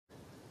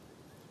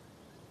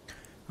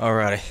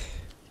Alrighty.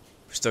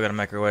 We still gotta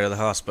make our way to the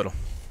hospital.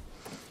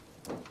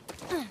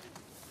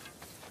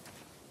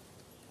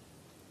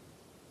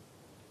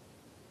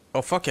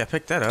 Oh fuck yeah,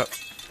 pick that up.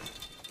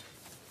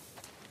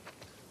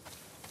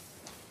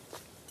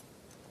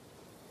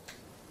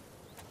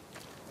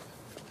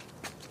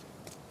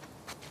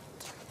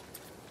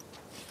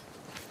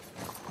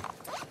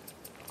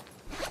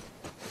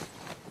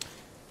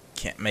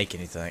 Can't make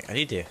anything. I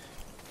need to...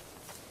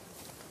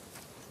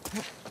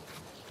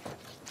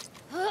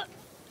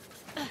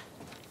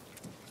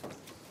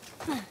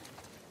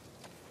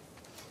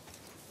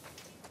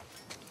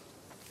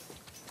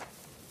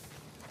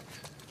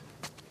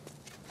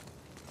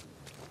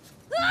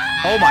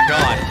 Oh my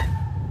god!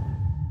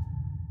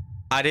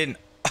 I didn't...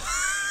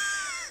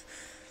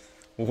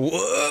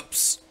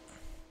 Whoops!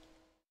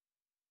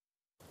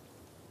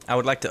 I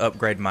would like to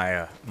upgrade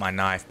my my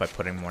knife by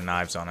putting more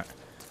knives on it.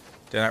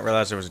 Did not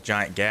realize there was a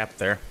giant gap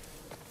there.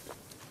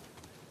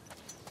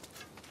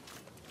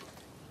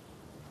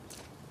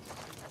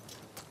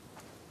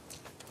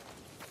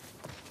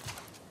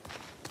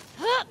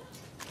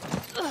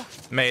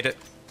 Made it.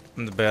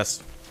 I'm the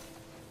best.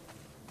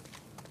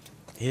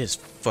 It is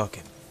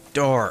fucking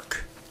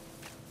dark.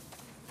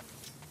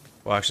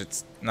 Well, actually,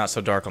 it's not so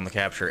dark on the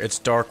capture. It's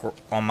dark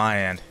on my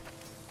end.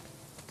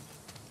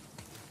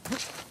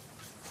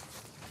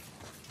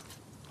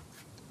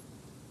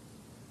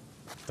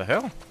 What the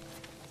hell?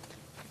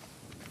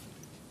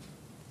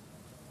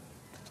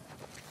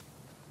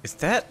 Is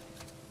that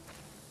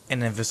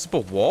an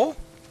invisible wall?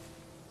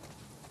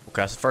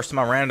 Okay, that's the first time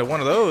I ran into one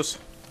of those.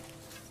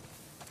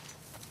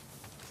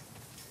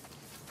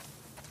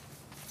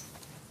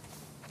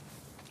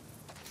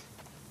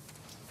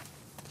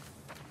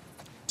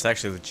 It's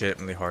actually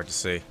legitimately hard to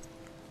see.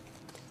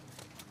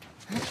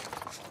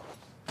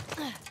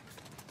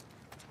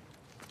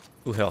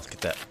 Ooh, health,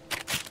 get that.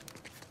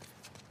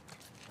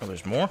 Oh,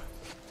 there's more?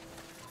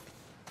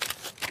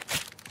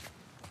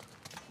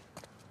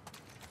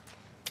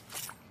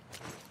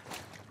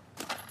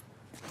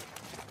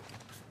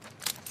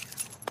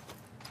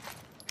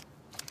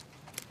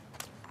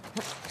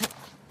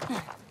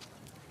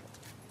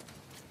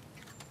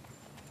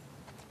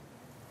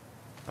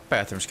 The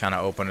bathroom's kind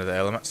of open to the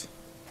elements.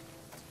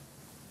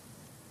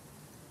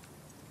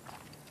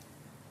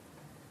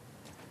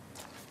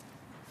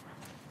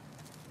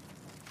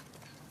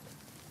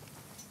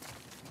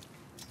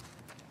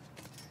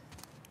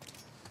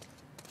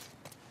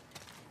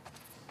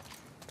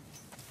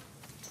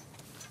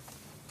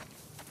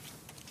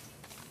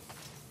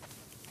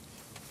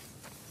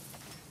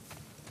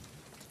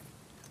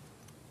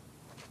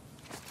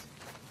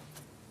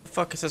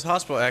 Fuck, it says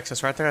hospital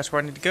access right there. That's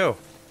where I need to go.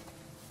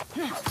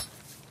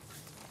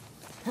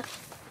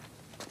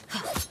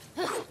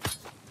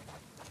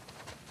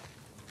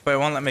 But it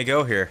won't let me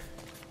go here.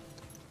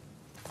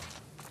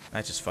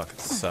 That just fucking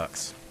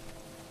sucks.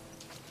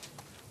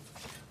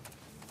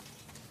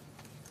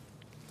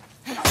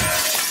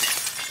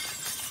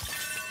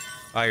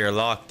 Oh, your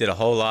lock did a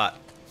whole lot.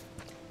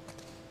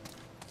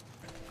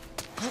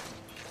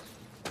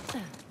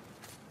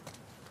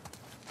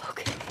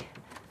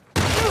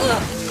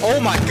 Oh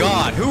my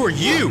god, who are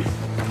you?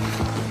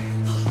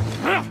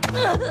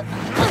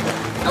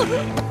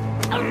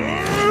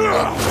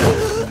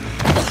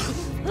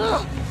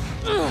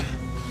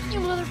 You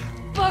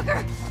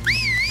motherfucker!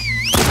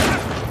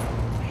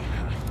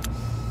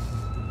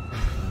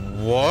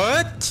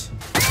 What?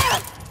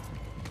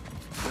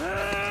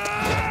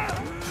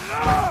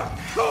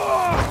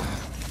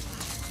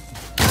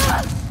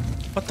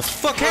 What the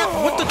fuck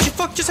happened? What the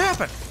fuck just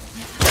happened?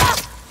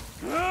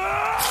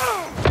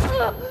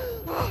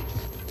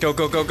 Go,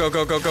 go, go, go,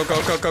 go, go, go,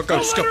 go, go, go, go,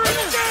 just go.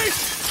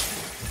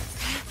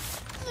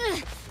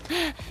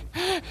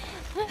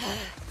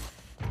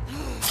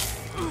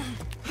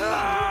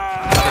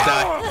 I'm gonna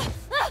die.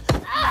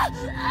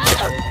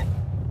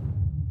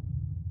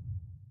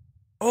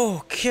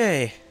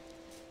 Okay.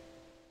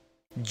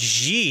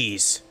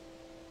 Jeez.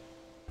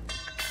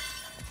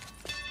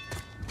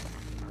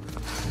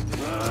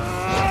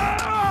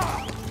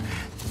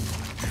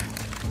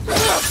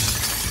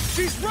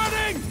 She's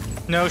running!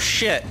 No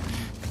shit.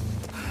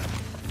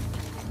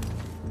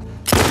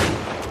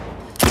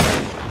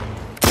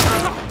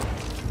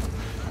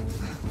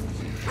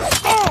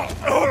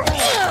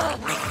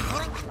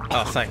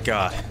 Oh, thank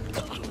God.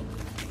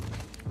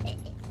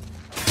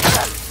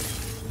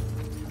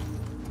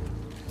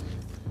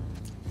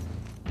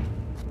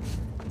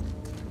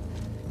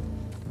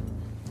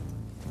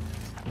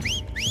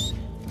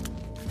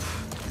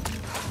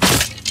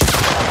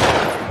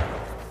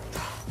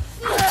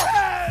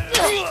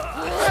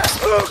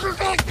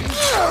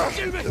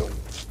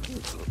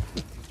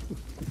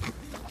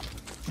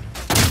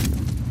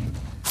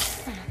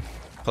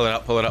 Pull it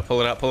up, pull it up,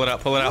 pull it up, pull it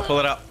up, pull it up, pull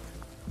it up.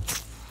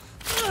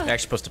 You're actually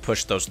supposed to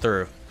push those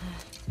through.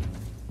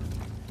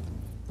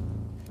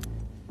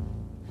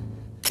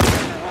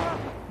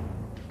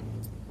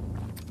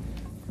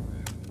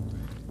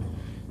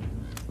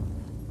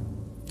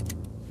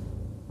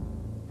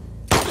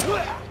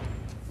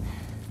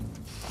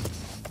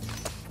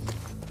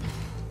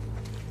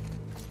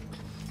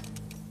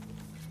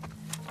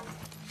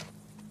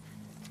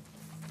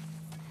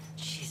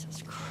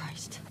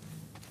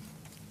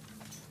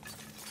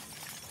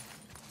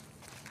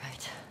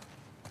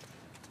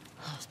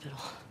 hospital.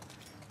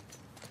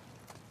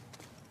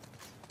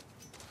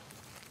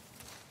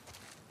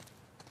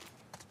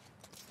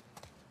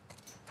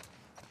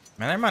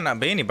 Man, there might not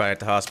be anybody at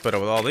the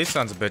hospital with all these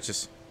sons of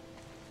bitches.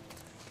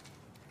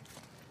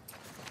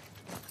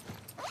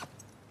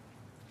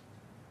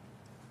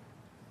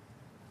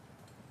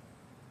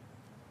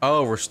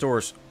 Oh,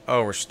 restores.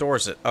 Oh,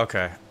 restores it.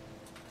 Okay.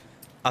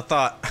 I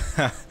thought.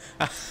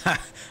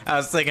 I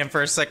was thinking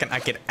for a second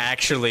I could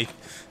actually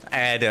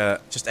add,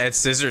 just add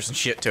scissors and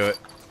shit to it.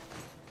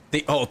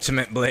 The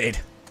ultimate blade.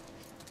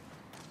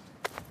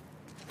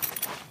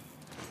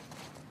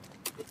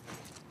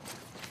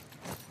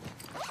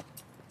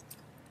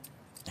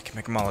 I can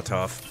make a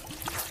Molotov.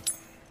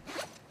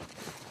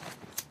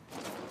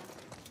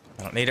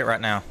 I don't need it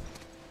right now.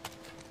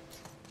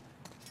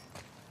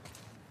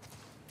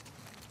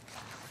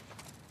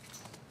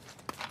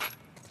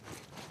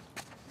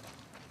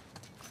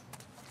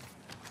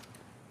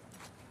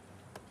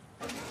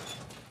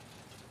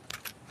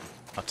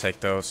 I'll take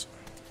those.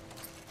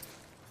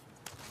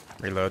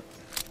 Reload.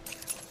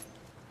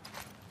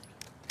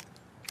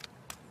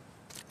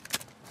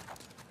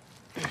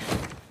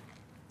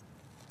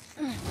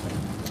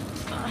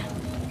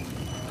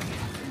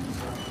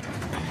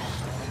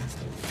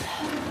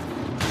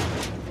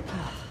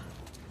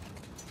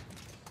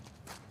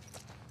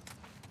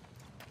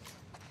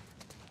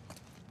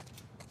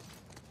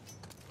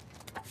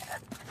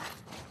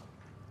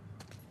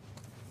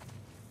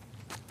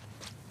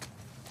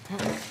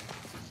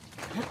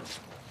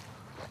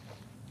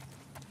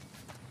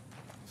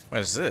 What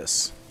is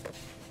this?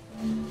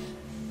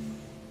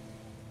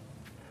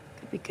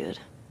 Could be good.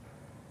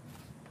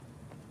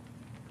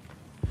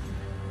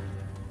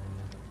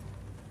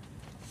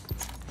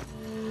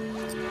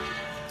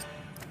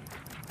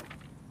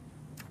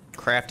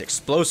 Craft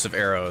explosive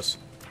arrows.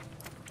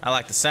 I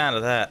like the sound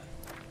of that.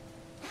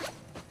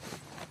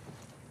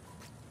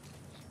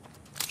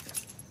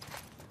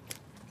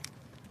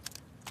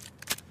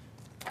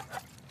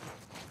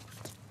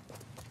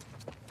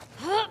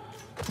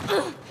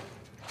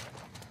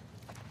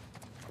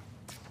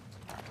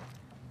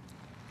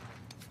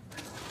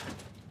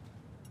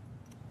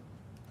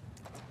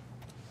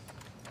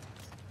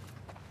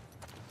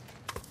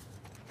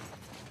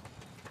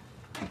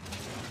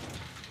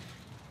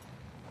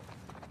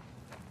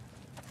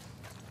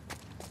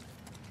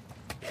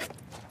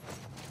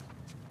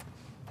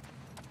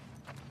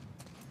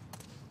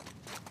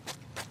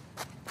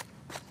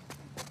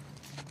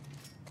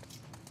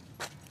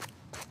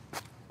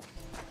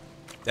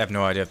 I have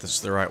no idea if this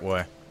is the right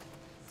way.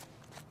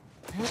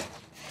 And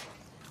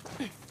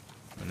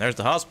there's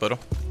the hospital.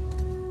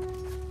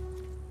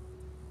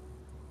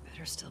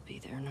 Better still be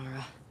there,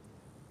 Nora.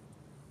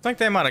 I think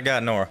they might have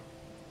got Nora.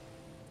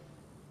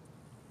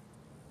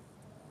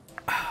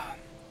 Ah,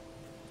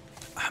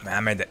 man, I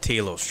made that tea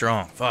a little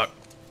strong. Fuck.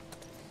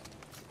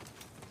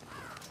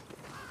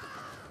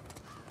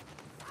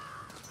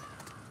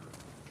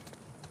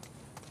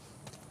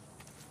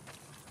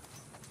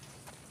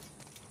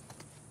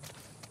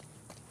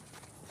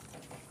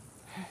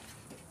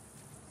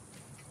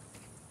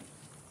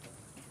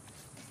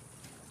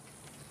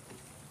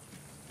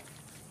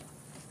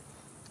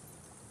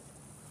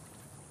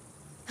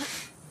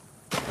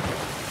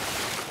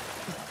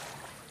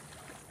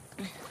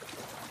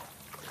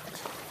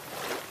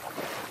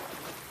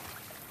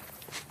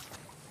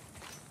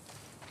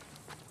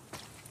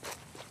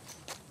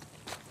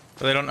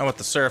 They don't know what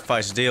the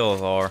Surfice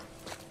deals are,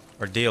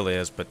 or deal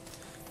is, but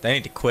they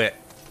need to quit.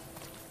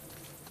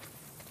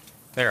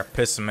 They are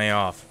pissing me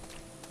off.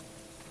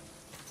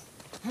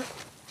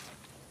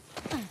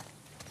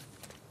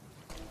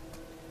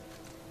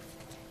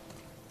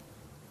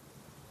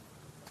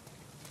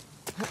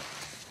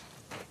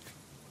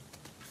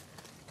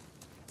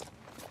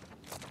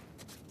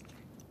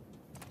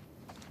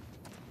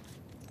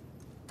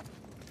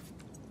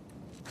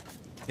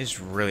 It's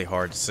really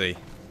hard to see.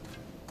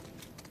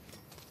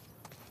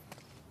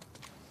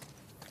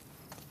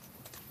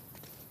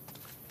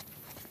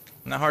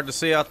 Not hard to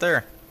see out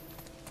there.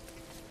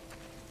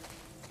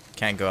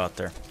 Can't go out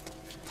there.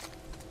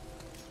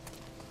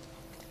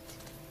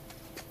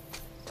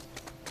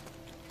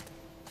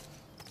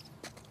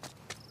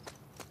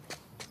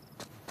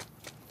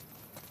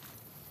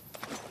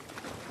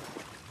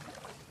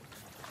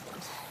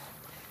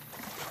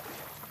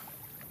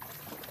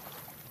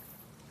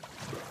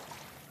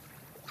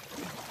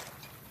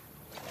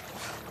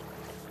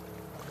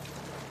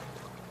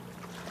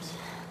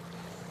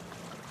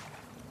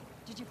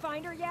 Did you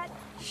find her yet?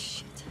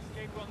 Shit.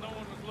 Escaped while no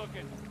one was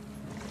looking.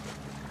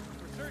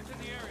 We're searching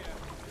the area,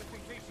 just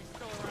in case she's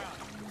still around.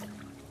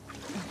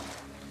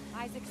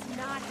 Isaac's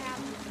not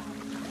happy about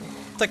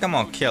it. I think I'm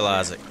gonna kill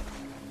Isaac.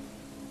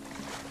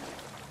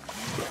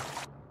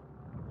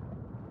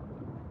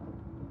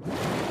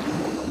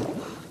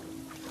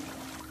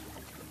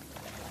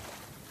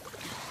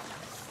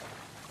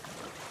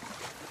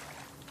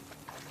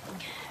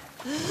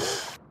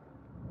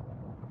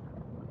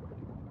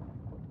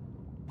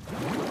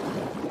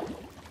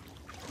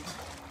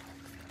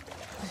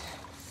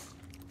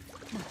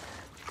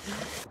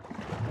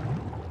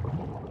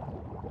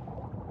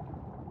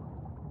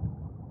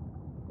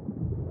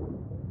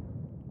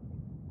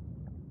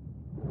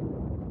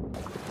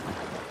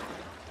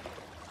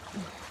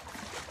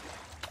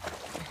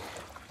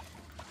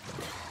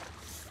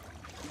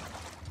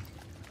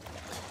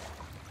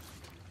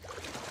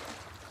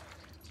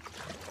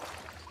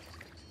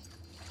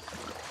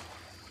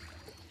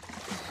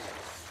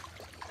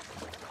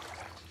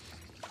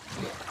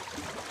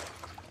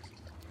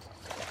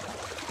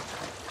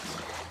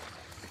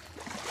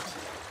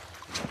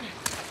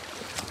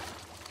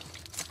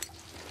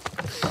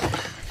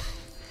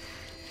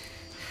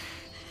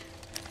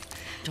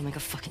 Don't make a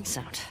fucking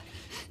sound.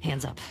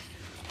 Hands up.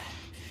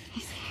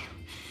 Easy.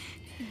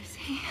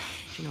 Easy.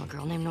 Do you know a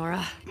girl named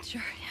Nora?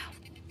 Sure,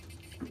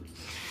 yeah.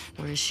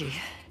 Where is she?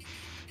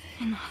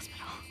 In the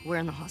hospital. Where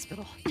in the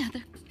hospital? Yeah,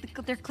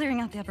 they're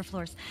clearing out the upper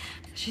floors.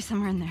 She's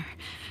somewhere in there.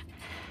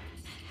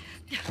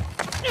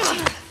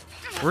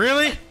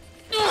 Really?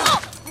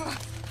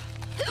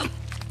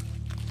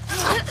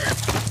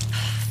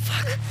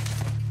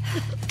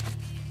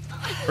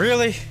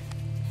 Really?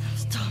 That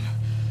was dumb.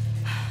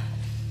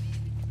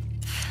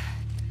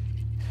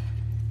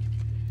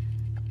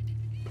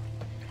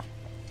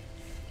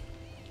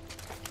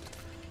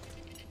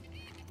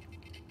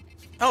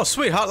 Oh,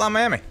 sweet. Hotline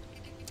Miami.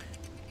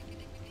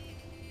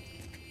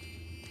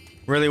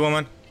 Really,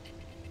 woman?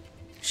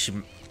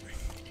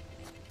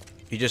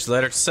 You just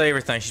let her say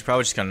everything. She's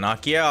probably just gonna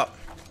knock you out.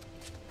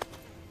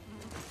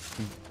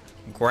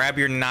 Grab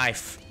your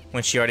knife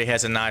when she already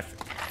has a knife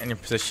in your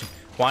position.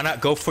 Why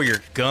not go for your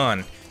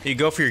gun? You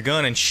go for your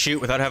gun and shoot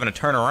without having to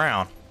turn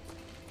around.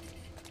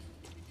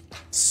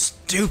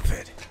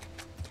 Stupid.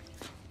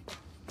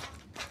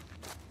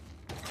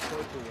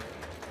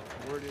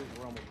 Word is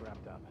we're almost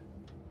wrapped up.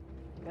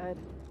 Good.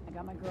 I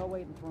got my girl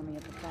waiting for me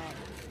at the fog.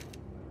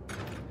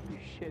 You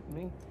shitting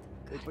me?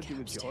 They put you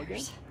with Joe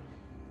again?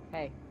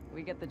 Hey,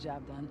 we get the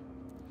job done.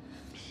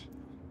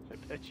 I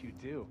bet you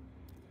do.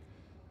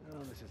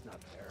 Oh, this is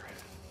not fair.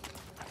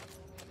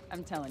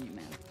 I'm telling you,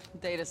 man.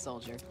 Data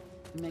soldier.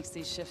 It makes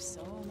these shifts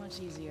so much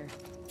easier.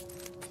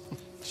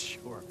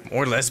 Sure.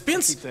 More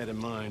lesbians? Keep that in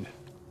mind.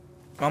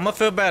 I'm gonna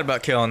feel bad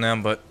about killing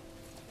them, but...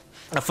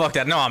 Oh, fuck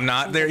that. No, I'm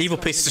not. They're evil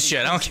pieces of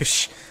shit. I don't give a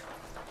shit.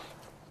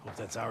 Hope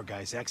that's our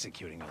guys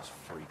executing those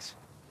freaks.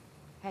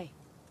 Hey.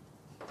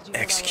 Did you hear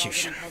about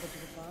Execution. what all getting called up to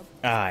the club?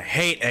 I hate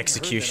I heard that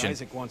execution.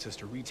 Isaac wants us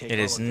to retake It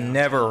is all of downtown.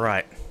 never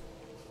right.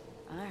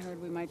 I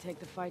heard we might take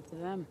the fight to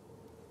them.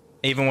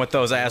 Even with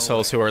those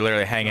assholes who are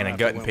literally hanging and After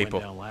gutting what went people.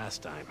 down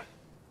last time.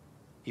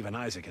 Even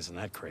Isaac isn't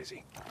that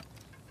crazy.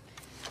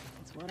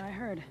 That's what I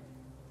heard.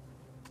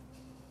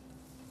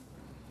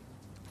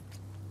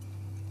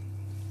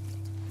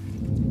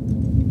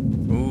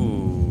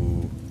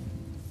 Ooh.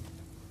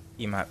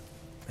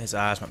 His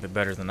eyes might be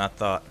better than I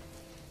thought.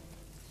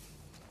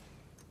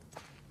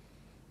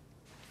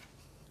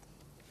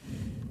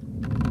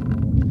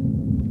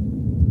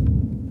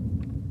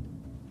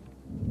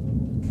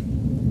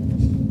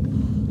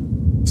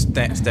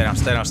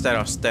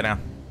 Stay down.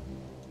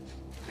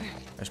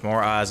 There's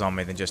more eyes on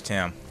me than just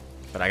him.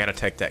 But I gotta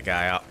take that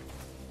guy out.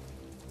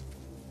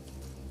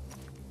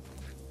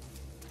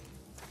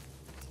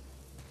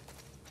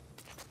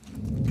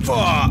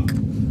 Fuck!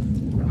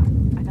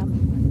 I got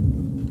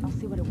movement. I'll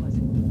see what it was.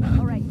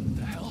 All right.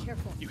 The hell?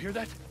 Careful. You hear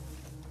that?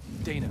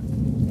 Dana,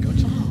 go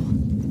check.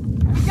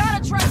 We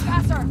got a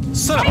trespasser!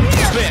 Son of a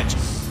bitch!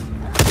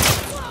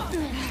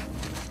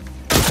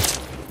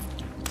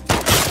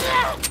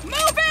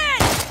 Move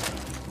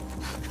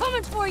in!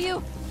 Coming for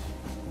you!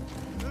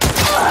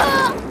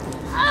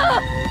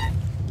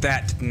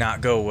 That did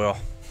not go well.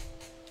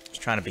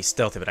 Just trying to be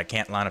stealthy, but I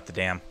can't line up the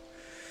damn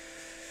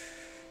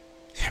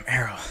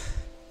arrow.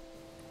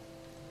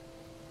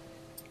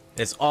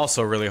 It's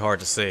also really hard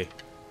to see.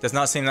 Does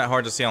not seem that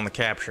hard to see on the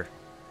capture.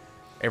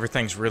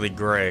 Everything's really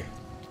gray.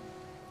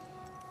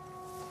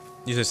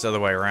 Usually it's the other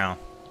way around.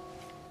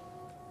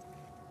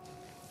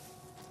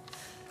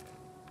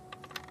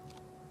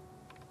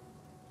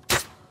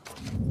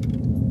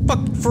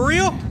 Fuck, for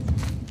real?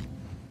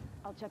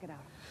 I'll check it out.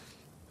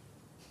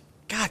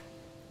 God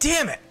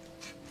damn it!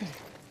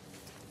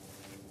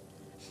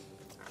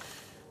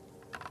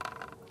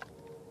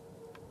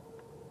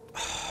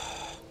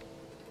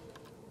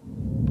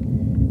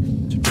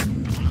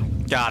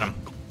 Got him.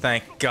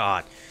 Thank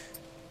God.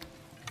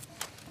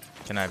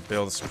 Can I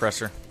build a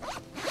suppressor?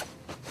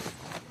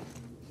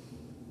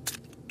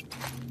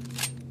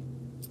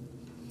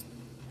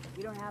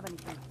 We don't have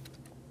anything.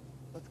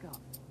 Let's go.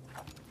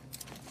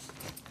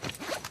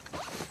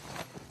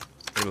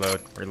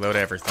 Reload. Reload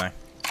everything.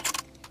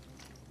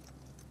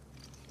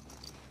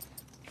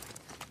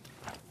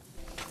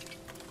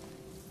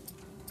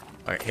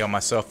 Alright, heal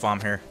myself while I'm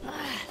here.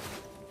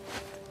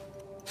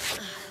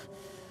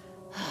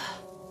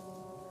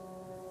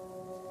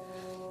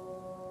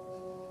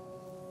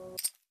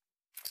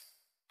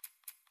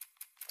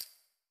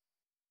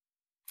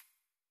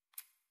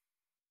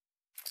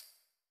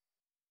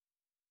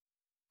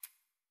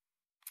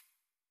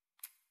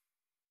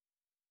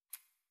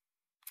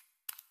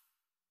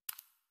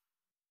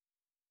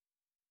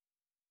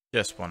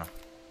 Just wanna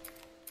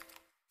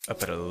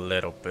up it a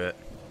little bit.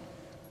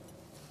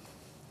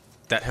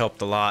 That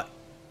helped a lot.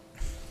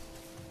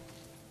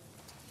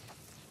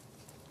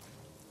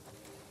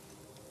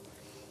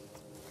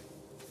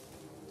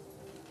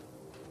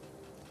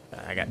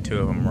 I got two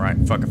of them right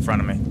fucking in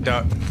front of me.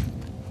 Duck.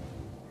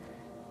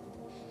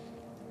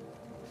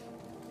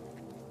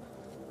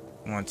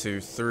 One, two,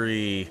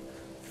 three,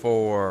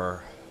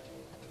 four,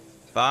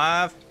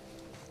 five.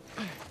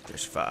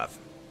 There's five.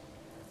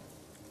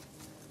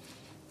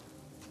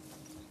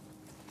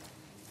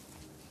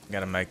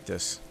 Gotta make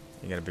this.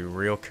 You gotta be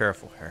real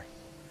careful here.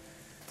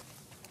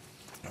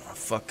 Oh,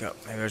 fuck up.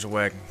 Maybe there's a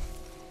way I can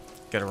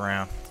get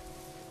around.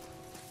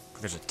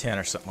 There's a tent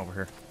or something over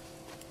here.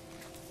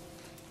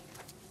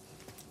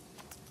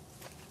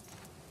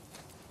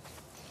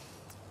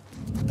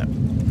 No.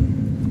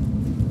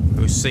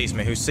 Who sees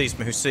me? Who sees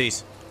me? Who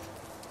sees?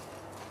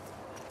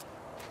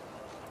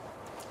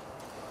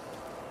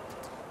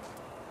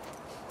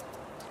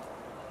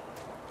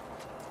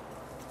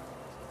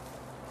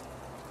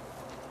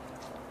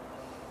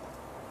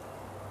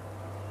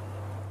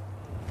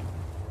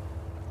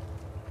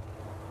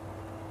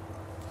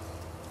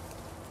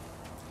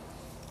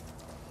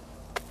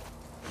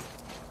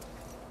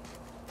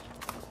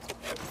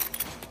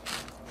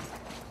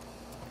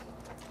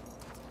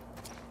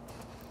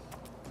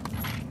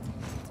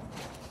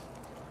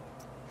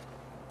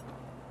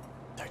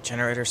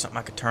 Generator, something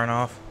I could turn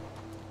off.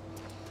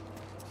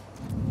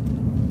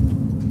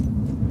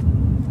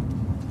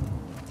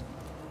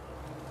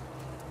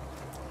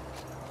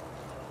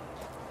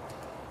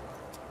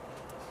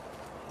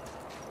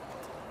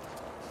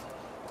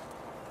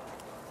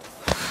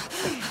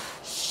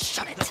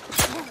 Shut it.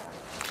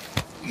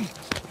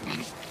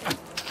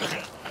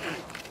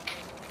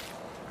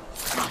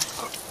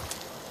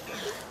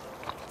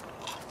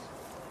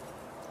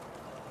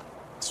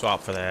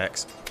 Swap for the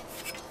X.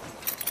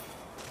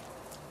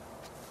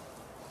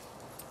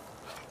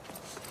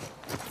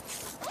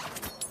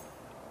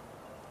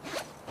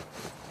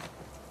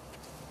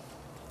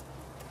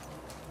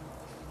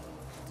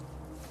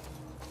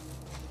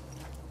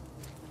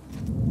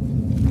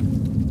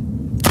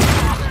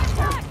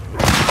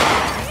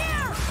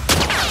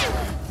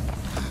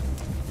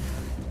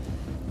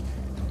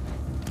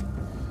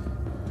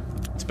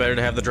 It's better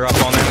to have the drop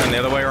on them than the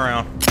other way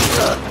around.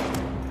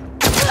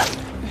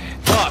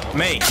 Fuck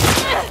me!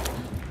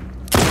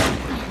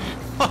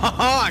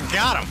 I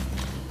got him!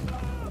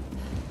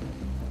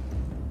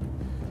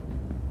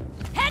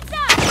 Heads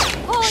up!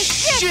 Holy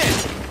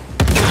Shit!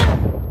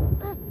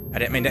 I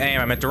didn't mean to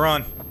aim, I meant to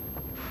run.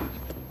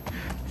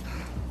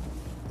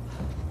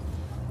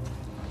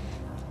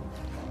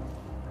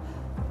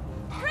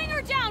 Bring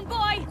her down,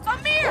 boy!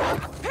 Amir!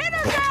 Pin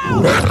her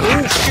down!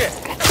 Oh shit!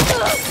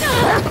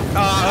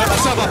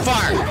 Let's have a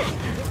fire!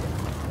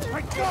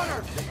 I got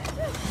her!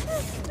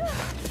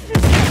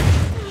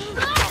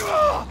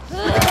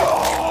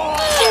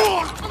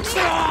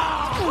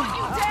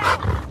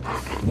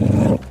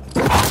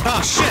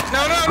 Oh shit!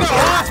 No, no, no!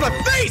 Off my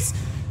face!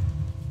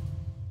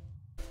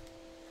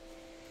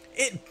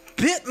 It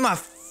bit my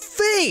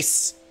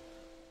face!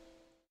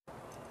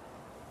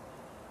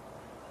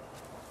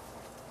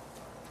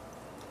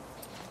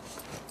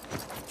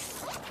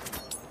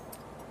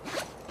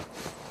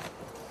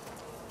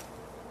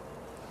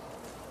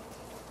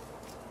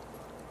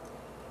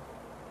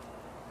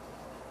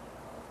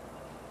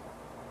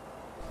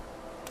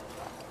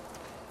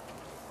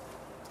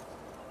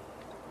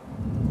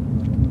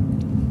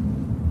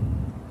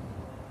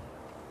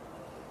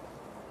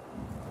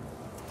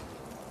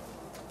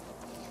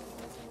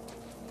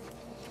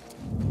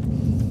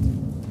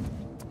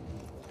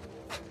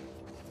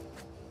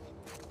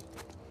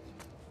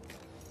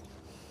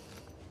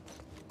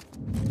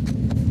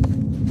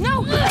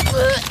 No!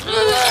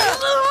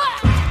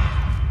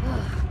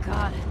 Oh,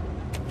 God.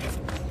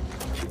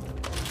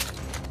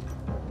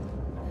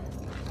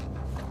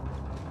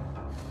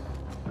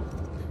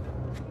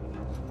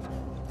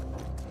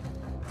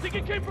 Think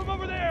it came from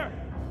over there!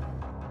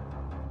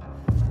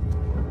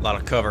 A lot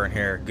of cover in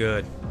here,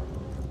 good.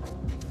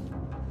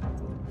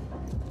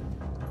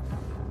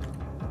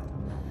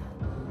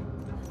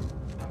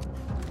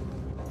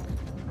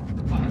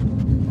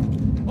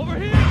 Over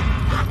here!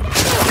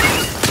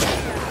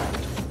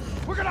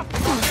 We're gonna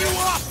fuck you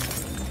up!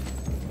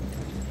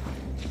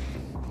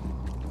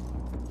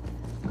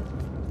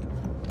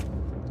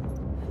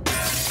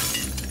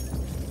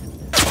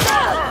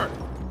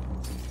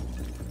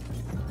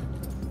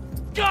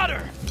 Got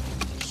her!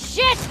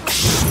 Shit!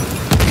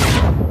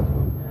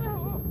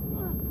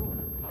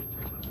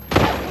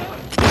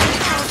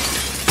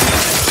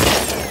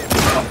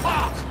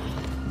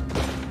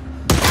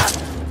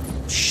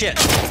 Shit!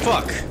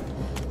 Fuck!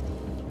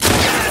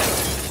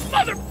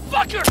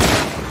 Motherfucker!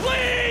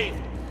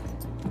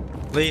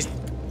 Please!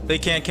 Lee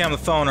can't come on the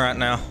phone right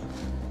now.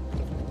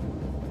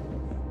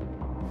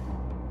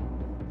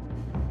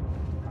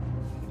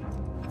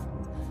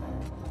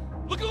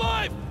 Look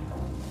alive!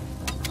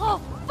 Oh,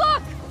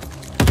 fuck!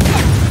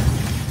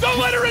 Don't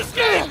let her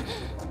escape!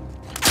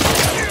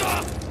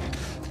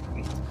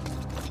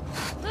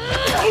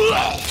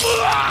 No!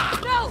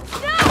 No!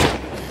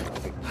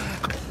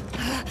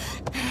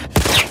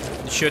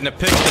 Shouldn't have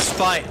picked this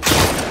fight.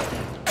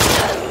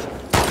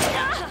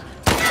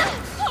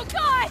 Oh,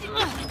 God!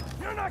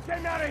 You're not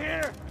getting out of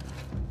here!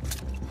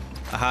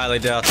 I highly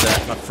doubt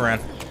that, my friend.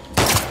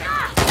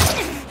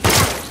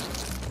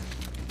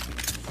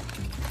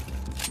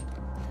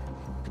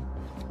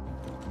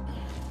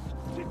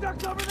 She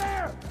ducked over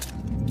there!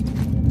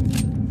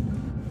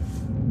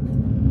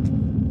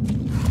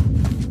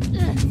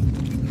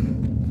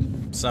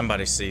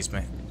 Somebody sees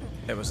me.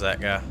 It was that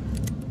guy.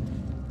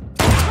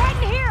 Right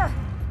in here!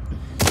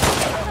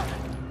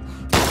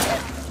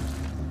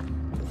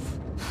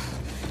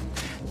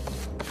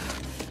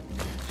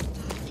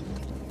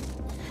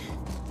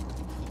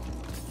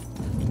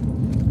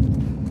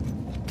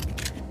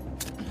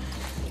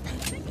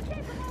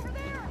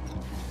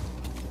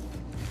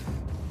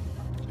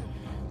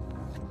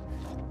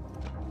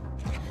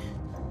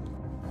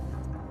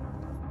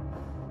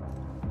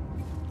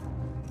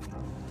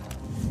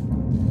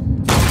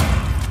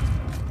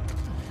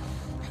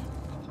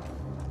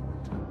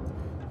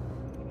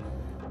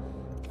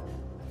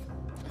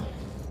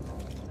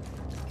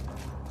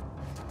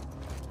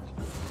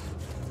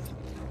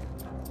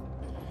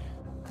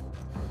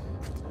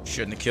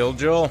 Shouldn't have killed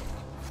Joel.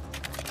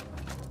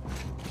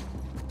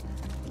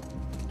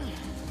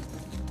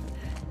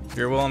 If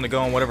you're willing to go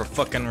on whatever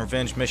fucking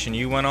revenge mission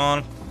you went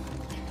on,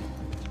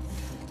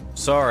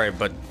 sorry,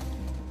 but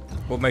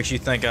what makes you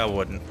think I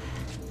wouldn't?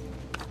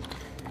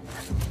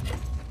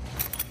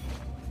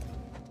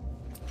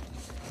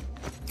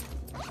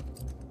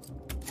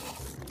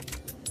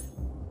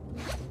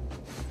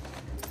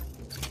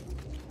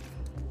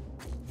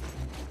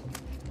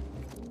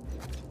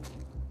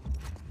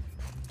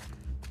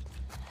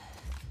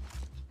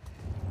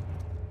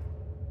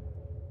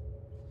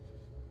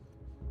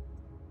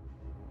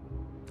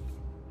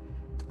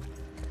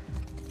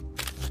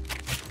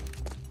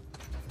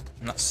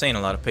 I'm not seeing a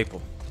lot of people.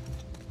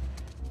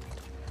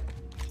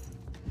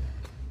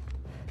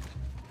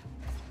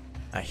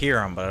 I hear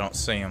them, but I don't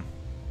see them.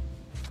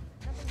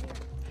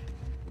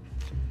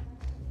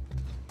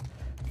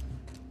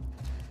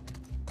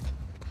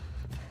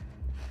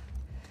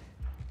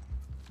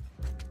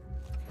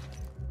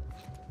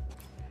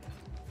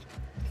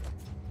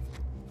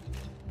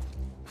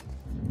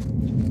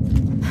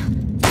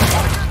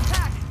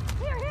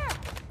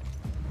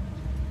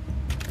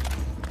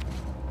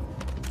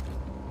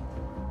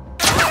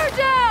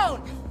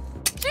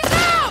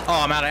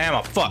 Oh, I'm out of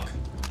ammo. Fuck.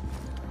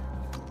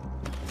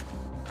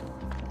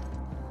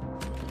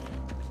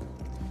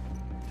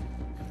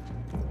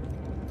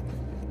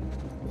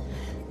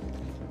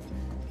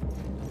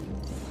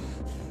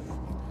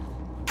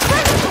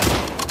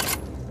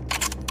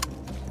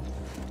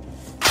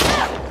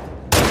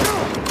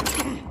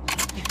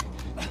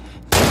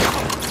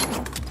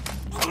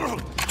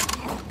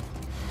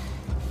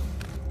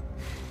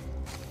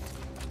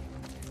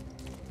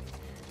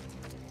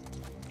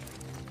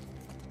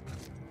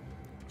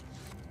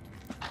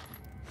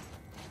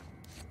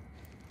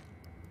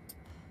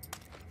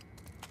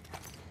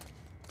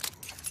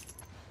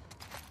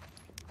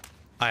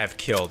 I have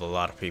killed a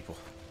lot of people.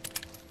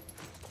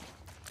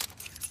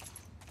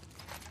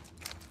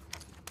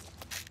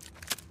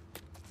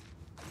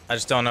 I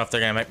just don't know if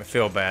they're gonna make me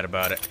feel bad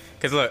about it.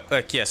 Cause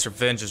look, yes,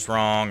 revenge is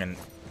wrong and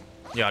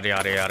yada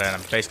yada yada, and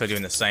I'm basically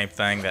doing the same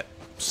thing that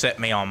set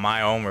me on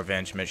my own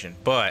revenge mission.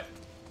 But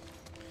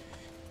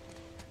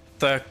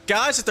the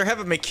guys that they're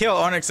having me kill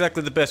aren't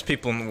exactly the best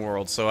people in the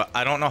world, so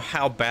I don't know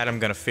how bad I'm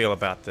gonna feel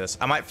about this.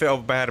 I might feel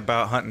bad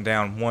about hunting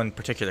down one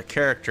particular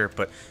character,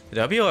 but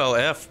the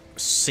WLF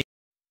seems...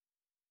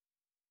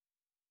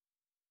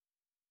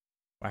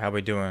 How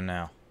we doing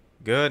now?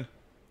 Good?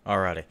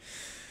 Alrighty.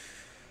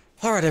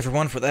 Alright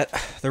everyone, for that,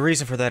 the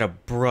reason for that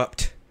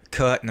abrupt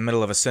cut in the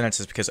middle of a sentence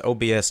is because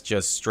OBS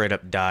just straight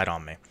up died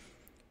on me.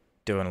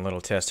 Doing a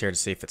little test here to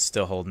see if it's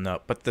still holding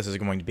up, but this is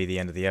going to be the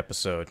end of the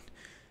episode,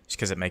 just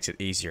because it makes it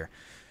easier.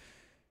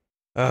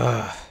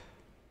 What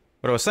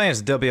I was saying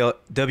is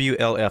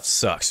WLF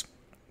sucks.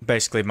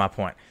 Basically my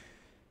point.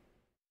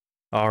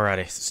 Alrighty,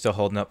 it's still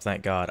holding up,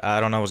 thank God.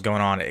 I don't know what's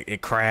going on.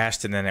 It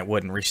crashed and then it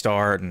wouldn't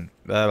restart and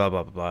blah blah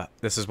blah blah blah.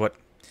 This is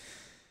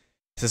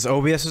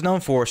OBS is known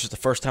for. It's just the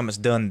first time it's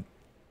done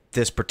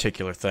this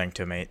particular thing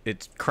to me.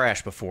 It's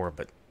crashed before,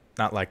 but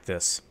not like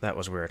this. That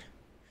was weird.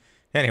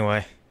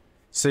 Anyway,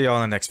 see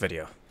y'all in the next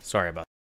video. Sorry about that.